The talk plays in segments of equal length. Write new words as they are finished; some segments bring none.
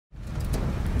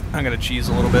I'm gonna cheese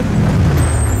a little bit.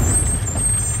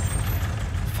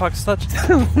 Fuck, such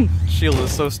shield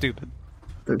is so stupid.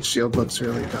 The shield looks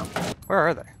really dumb. Where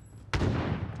are they?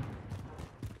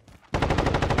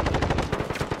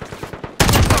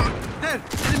 There!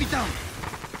 Enemy down!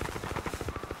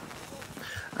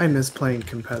 I miss playing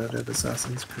competitive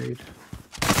Assassin's Creed.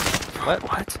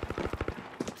 What?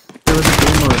 There was a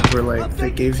game mode where like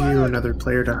they gave you another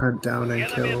player to hunt down and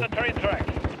kill.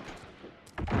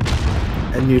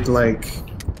 And you'd like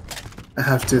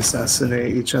have to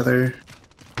assassinate each other.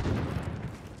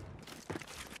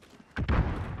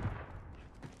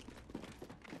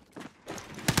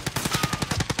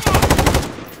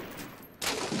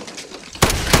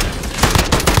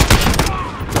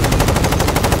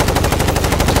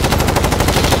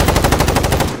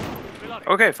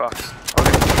 Okay, Fox.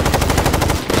 Okay.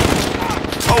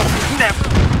 Oh, never!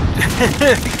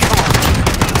 Come on.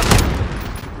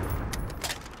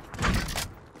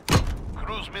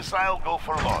 Cruise missile go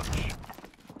for launch.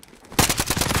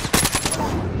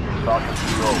 Rocket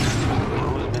zero.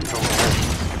 Cruise missile ready.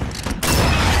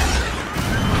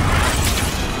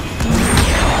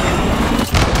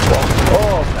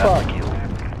 Oh, fuck.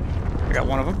 I got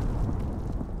one of them.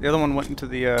 The other one went into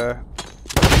the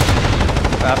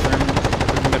bathroom.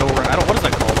 Middle room. I don't. What is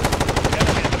that called?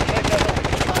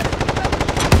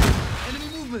 Enemy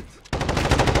movement!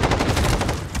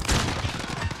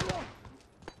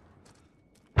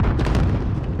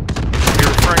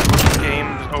 You're referring to the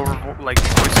game over, like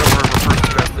voiceover refers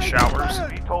to as the showers.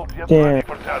 Yeah.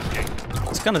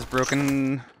 This gun is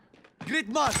broken. Grid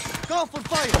mark! Call for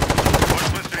fire!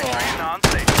 Train on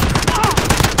station.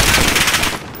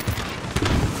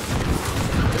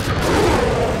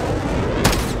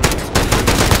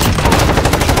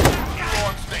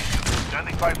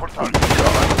 Standing by for target.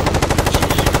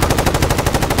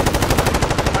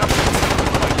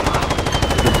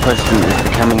 The president is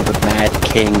becoming the Mad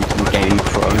King from Game of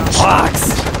Thrones. Fox!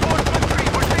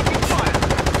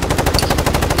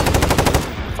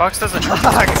 Fox doesn't.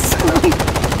 Fox!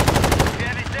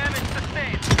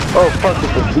 Oh fuck,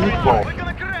 it's a default.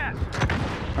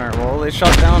 Alright, well, they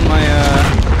shot down my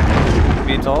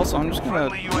VTOL, so I'm just gonna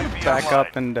back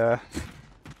up and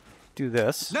do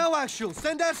this. Now actual!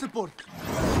 Send air support!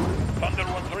 Thunder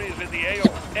 1-3 is in the AO.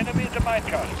 Enemy at the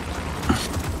minecart.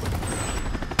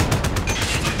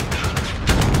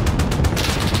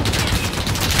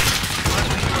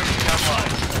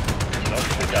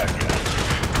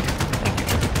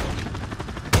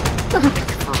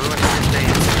 For ruining your day.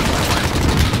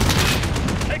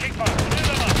 Taking fire. Clear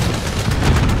them up.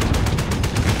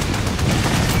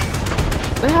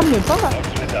 They have me fire.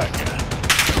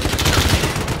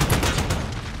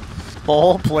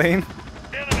 Ball plane.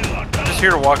 Enemy locked I'm just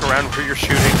here to walk around where you're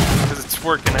shooting, because it's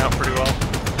working out pretty well.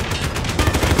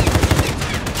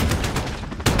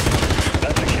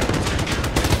 That's a kill.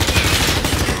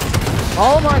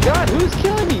 Oh my god, who's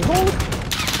killing me? Holy...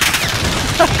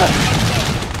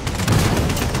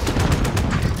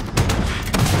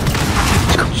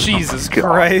 Jesus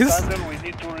Christ. Thunder, we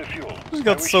need to refuel. There's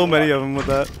got so many of them with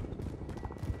that.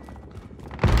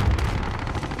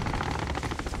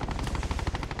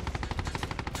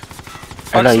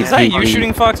 Fox, is that you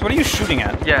shooting, Fox? What are you shooting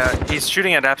at? Yeah, he's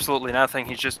shooting at absolutely nothing.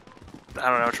 He's just, I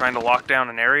don't know, trying to lock down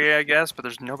an area, I guess, but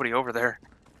there's nobody over there.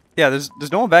 Yeah, there's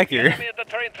no one back here. Enemy at the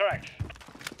train tracks.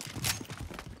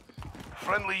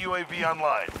 Friendly UAV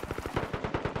online.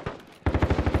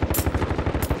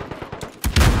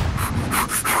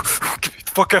 Get me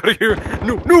the fuck out of here!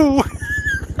 No, no!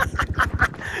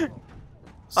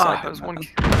 Ah, I was one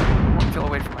kill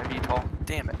away from my VTOL.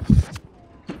 Damn it.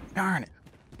 Darn it.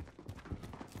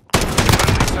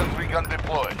 Sentry gun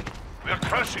deployed. We're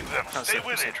crushing them. Oh, Stay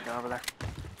with it. sentry gun over there.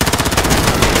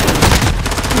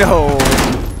 No!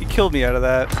 He killed me out of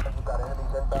that.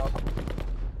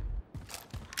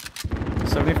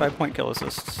 75-point kill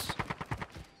assists.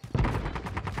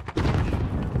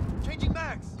 Changing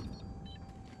mags!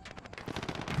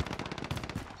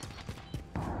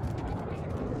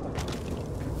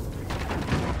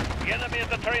 The enemy at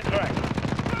the train track.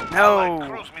 No!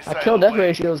 My kill death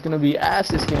ratio is gonna be ass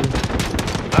this game.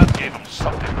 That gave them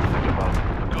something to think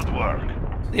about. Good work.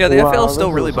 Yeah, the FAL is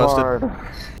still really busted.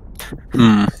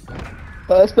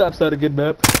 This map's not a good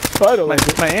map. I don't like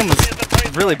it. My aim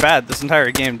was really bad this entire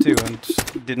game too, and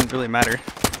just didn't really matter.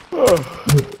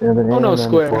 Oh no,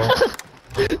 square.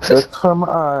 It's from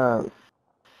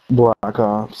Black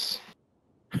Ops.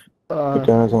 The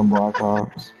guys on Black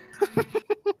Ops.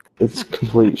 It's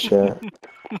complete shit.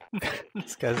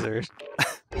 These guys are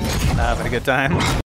not having a good time.